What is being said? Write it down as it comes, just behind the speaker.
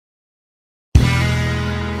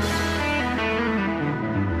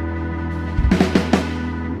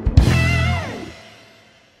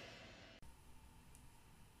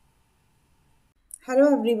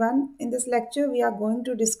Hello everyone. In this lecture we are going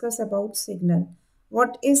to discuss about signal.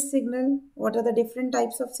 What is signal? What are the different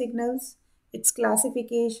types of signals? Its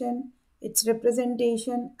classification, its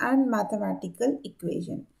representation and mathematical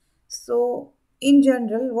equation. So in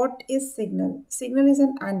general, what is signal? Signal is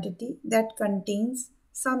an entity that contains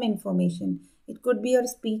some information. It could be a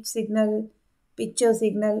speech signal, picture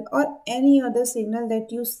signal or any other signal that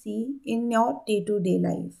you see in your day-to-day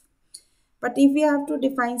life. But if we have to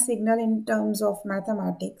define signal in terms of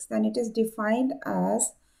mathematics, then it is defined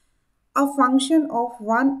as a function of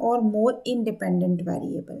one or more independent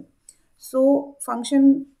variable. So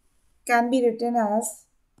function can be written as,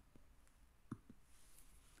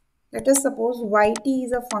 let us suppose yt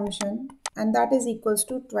is a function and that is equals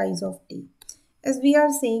to twice of t. As we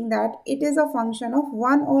are saying that it is a function of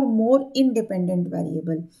one or more independent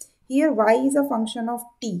variable. Here y is a function of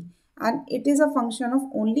t and it is a function of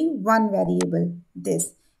only one variable,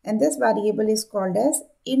 this. And this variable is called as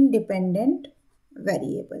independent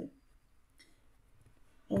variable.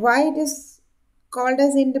 Why it is called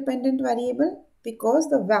as independent variable? Because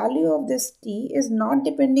the value of this t is not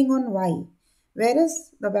depending on y, whereas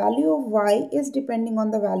the value of y is depending on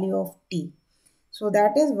the value of t. So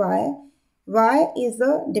that is why y is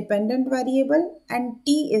the dependent variable and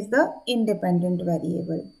t is the independent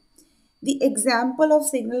variable. The example of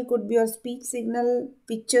signal could be a speech signal,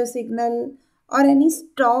 picture signal, or any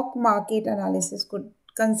stock market analysis could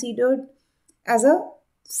considered as a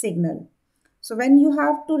signal. So when you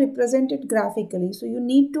have to represent it graphically, so you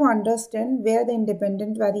need to understand where the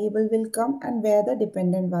independent variable will come and where the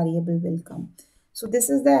dependent variable will come. So this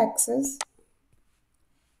is the axis.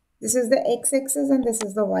 This is the x-axis and this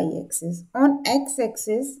is the y-axis. On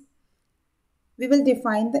x-axis, we will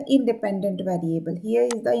define the independent variable. Here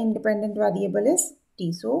is the independent variable is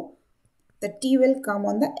t. So the t will come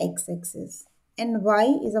on the x-axis and y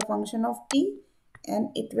is a function of t and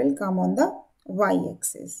it will come on the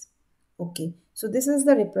y-axis. Okay, so this is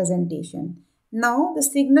the representation. Now the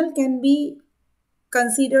signal can be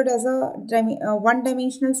considered as a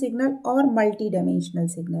one-dimensional signal or multi-dimensional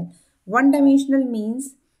signal. One-dimensional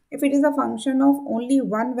means if it is a function of only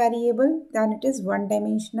one variable, then it is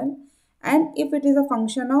one-dimensional. And if it is a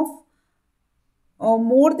function of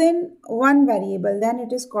more than one variable, then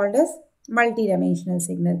it is called as multi-dimensional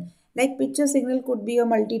signal. Like picture signal could be a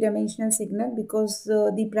multi-dimensional signal because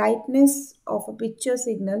the brightness of a picture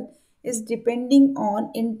signal is depending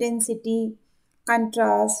on intensity,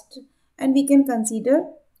 contrast, and we can consider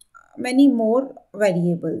many more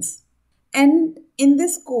variables. And in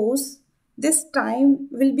this course, this time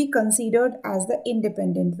will be considered as the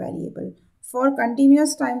independent variable. For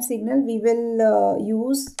continuous time signal, we will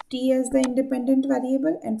use t as the independent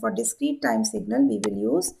variable, and for discrete time signal, we will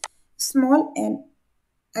use small n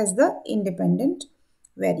as the independent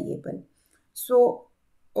variable. So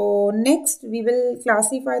next, we will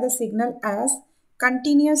classify the signal as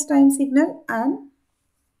continuous time signal and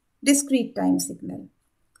discrete time signal.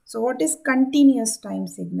 So what is continuous time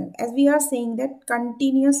signal? As we are saying that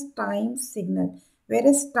continuous time signal,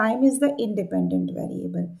 whereas time is the independent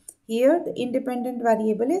variable. Here the independent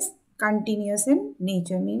variable is continuous in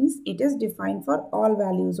nature, means it is defined for all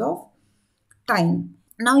values of time.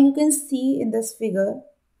 Now you can see in this figure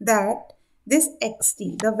that this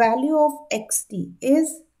xt, the value of xt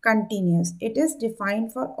is continuous. It is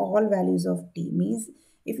defined for all values of t. Means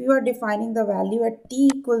if you are defining the value at t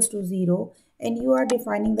equals to 0 and you are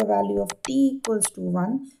defining the value of t equals to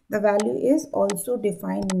 1, the value is also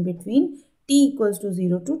defined in between t equals to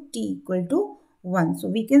 0 to t equal to 1. So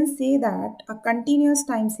we can say that a continuous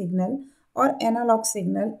time signal or analog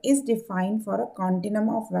signal is defined for a continuum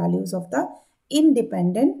of values of the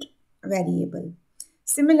independent variable.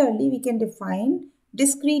 Similarly, we can define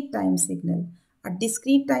discrete time signal. A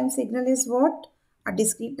discrete time signal is what? A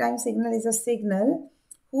discrete time signal is a signal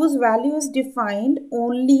whose value is defined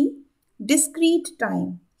only discrete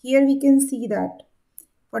time. Here we can see that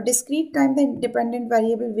for discrete time, the independent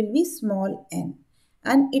variable will be small n.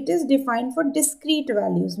 And it is defined for discrete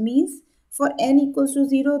values, means for n equals to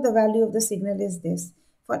 0, the value of the signal is this.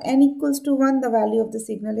 For n equals to 1, the value of the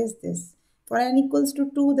signal is this. For n equals to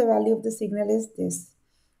 2, the value of the signal is this.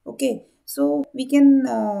 Okay, so we can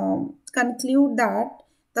conclude that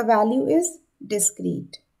the value is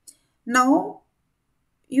discrete. Now,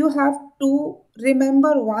 you have to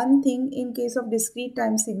remember one thing in case of discrete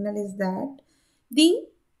time signal is that the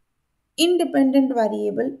independent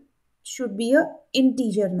variable should be a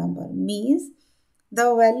integer number, means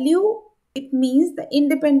the value, it means the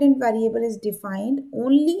independent variable is defined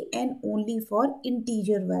only and only for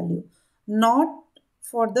integer value, not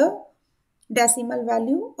for the decimal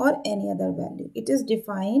value or any other value. It is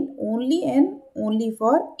defined only and only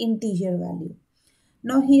for integer value.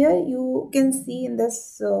 Now here you can see in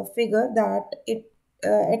this figure that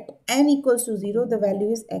at n equals to 0, the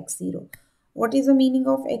value is x0. What is the meaning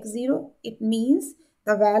of x0? It means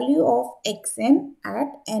the value of xn at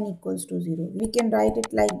n equals to 0. We can write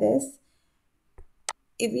it like this.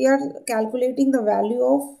 If we are calculating the value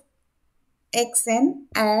of xn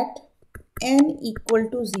at n equal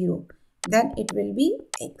to 0, then it will be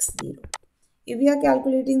x0. If we are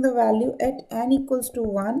calculating the value at n equals to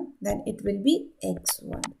 1, then it will be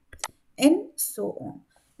x1 and so on.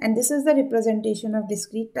 And this is the representation of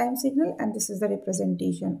discrete time signal, and this is the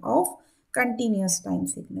representation of continuous time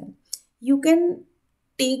signal. You can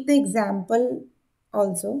take the example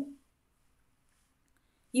also.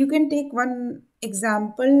 You can take one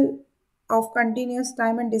example of continuous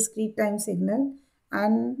time and discrete time signal,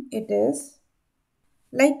 and it is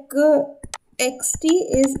like xt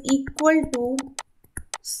is equal to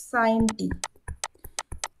sine t.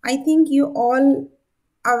 I think you all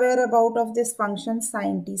aware about of this function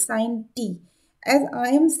sine t. Sine t, as I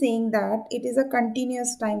am saying that it is a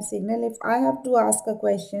continuous time signal. If I have to ask a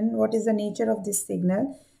question, what is the nature of this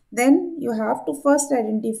signal, then you have to first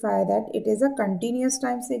identify that it is a continuous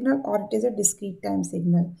time signal or it is a discrete time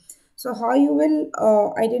signal. So how you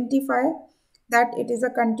will identify that it is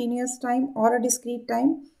a continuous time or a discrete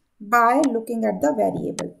time? By looking at the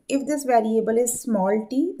variable. If this variable is small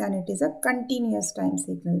t, then it is a continuous time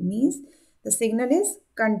signal, means the signal is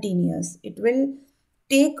continuous. It will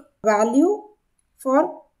take value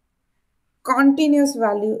for continuous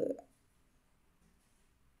value.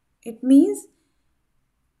 It means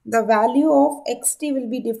the value of xt will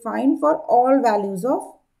be defined for all values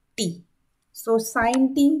of t. So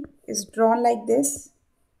sine t is drawn like this.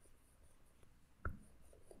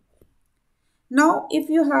 Now, if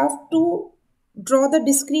you have to draw the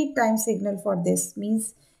discrete time signal for this,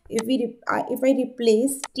 means if I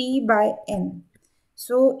replace t by n,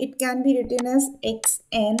 so it can be written as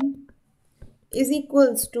xn is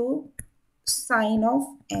equals to sine of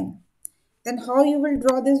n. Then how you will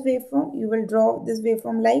draw this waveform? You will draw this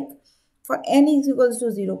waveform like for n is equals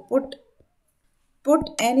to 0. Put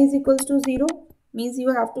n is equals to 0, means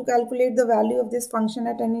you have to calculate the value of this function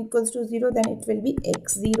at n equals to 0. Then it will be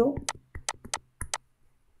x0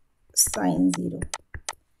 sine 0,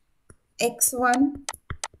 x1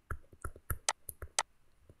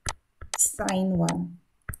 sine 1,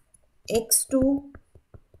 x2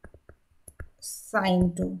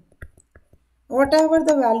 sine 2. Whatever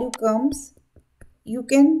the value comes, you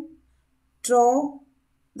can draw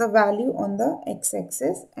the value on the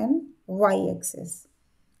x-axis and y-axis.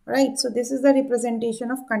 Right, so this is the representation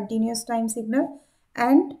of continuous time signal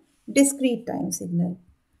and discrete time signal.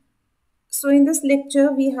 So in this lecture,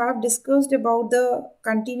 we have discussed about the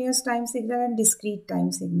continuous time signal and discrete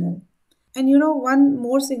time signal. And you know, one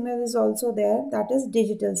more signal is also there, that is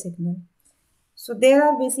digital signal. So there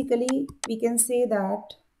are basically, we can say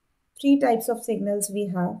that three types of signals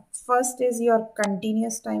we have. First is your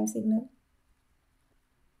continuous time signal.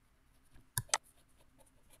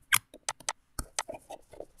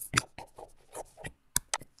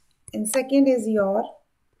 And second is your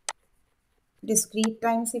discrete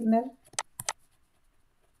time signal.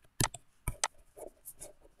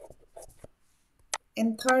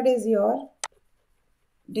 And third is your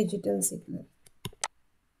digital signal.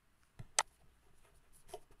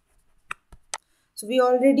 So we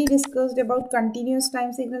already discussed about continuous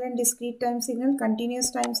time signal and discrete time signal. Continuous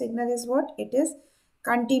time signal is what? It is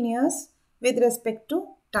continuous with respect to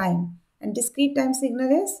time. And discrete time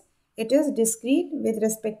signal is, it is discrete with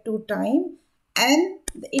respect to time, and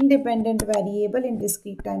the independent variable in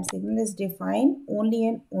discrete time signal is defined only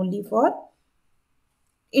and only for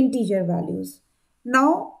integer values.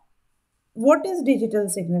 Now, what is digital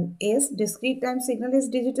signal? Is discrete time signal is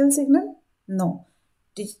digital signal? No.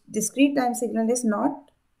 Discrete time signal is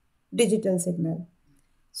not digital signal.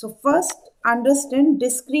 So first understand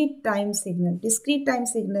discrete time signal. Discrete time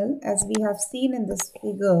signal, as we have seen in this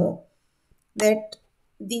figure, that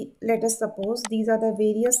let us suppose these are the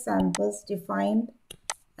various samples defined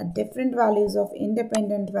at different values of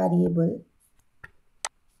independent variable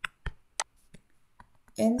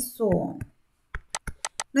and so on.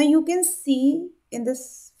 Now you can see in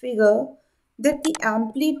this figure that the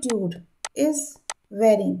amplitude is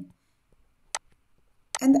varying,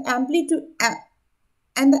 and the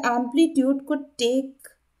amplitude could take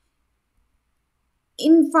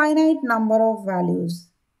infinite number of values.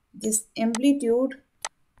 This amplitude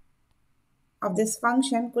of this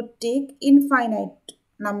function could take infinite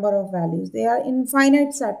number of values. There are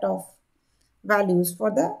infinite set of values for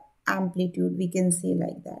the amplitude, we can say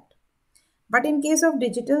like that. But in case of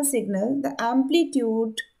digital signal, the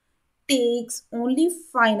amplitude takes only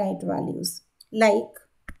finite values, like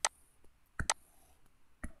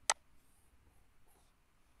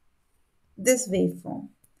this waveform.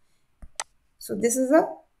 So this is a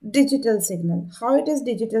digital signal. How it is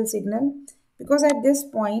digital signal? Because at this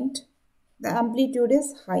point, the amplitude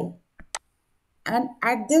is high. And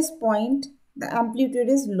at this point, the amplitude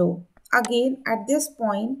is low. Again, at this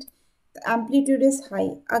point, the amplitude is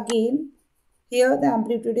high. Again, here the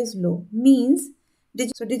amplitude is low. Means,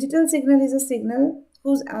 digital signal is a signal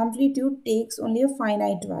whose amplitude takes only a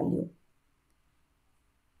finite value.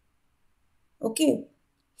 Okay,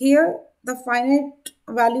 here the finite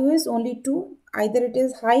value is only 2. Either it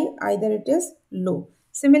is high, either it is low.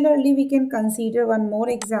 Similarly, we can consider one more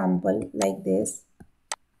example like this.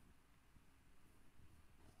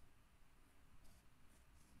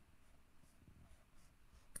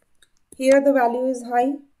 Here the value is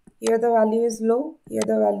high, here the value is low, here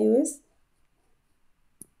the value is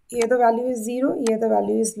 0, here the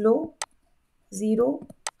value is low, 0,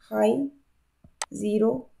 high,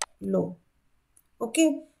 0, low.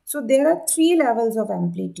 Okay, so there are 3 levels of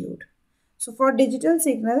amplitude. So for digital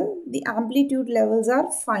signal, the amplitude levels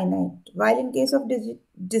are finite, while in case of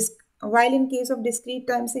discrete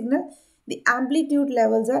time signal, the amplitude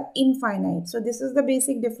levels are infinite. So this is the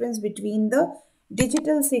basic difference between the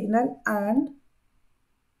digital signal and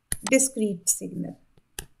discrete signal.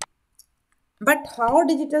 But how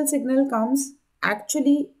digital signal comes?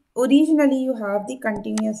 Actually, originally you have the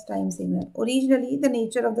continuous time signal. Originally, the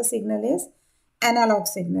nature of the signal is analog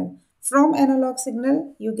signal. From analog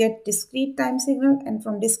signal, you get discrete time signal, and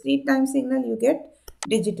from discrete time signal, you get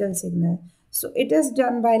digital signal. So it is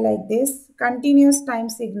done by like this. Continuous time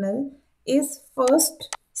signal is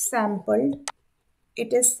first sampled.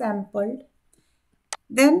 It is sampled.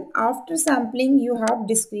 Then after sampling, you have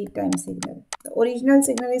discrete time signal. The original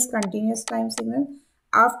signal is continuous time signal.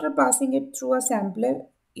 After passing it through a sampler,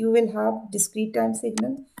 you will have discrete time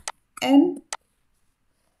signal. And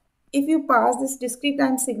if you pass this discrete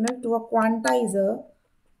time signal to a quantizer,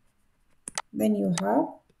 then you have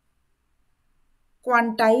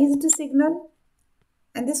quantized signal.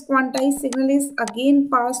 And this quantized signal is again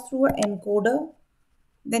passed through an encoder.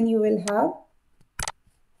 Then you will have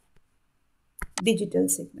digital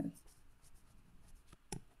signal.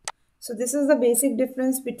 So this is the basic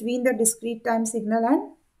difference between the discrete time signal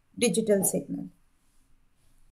and digital signal.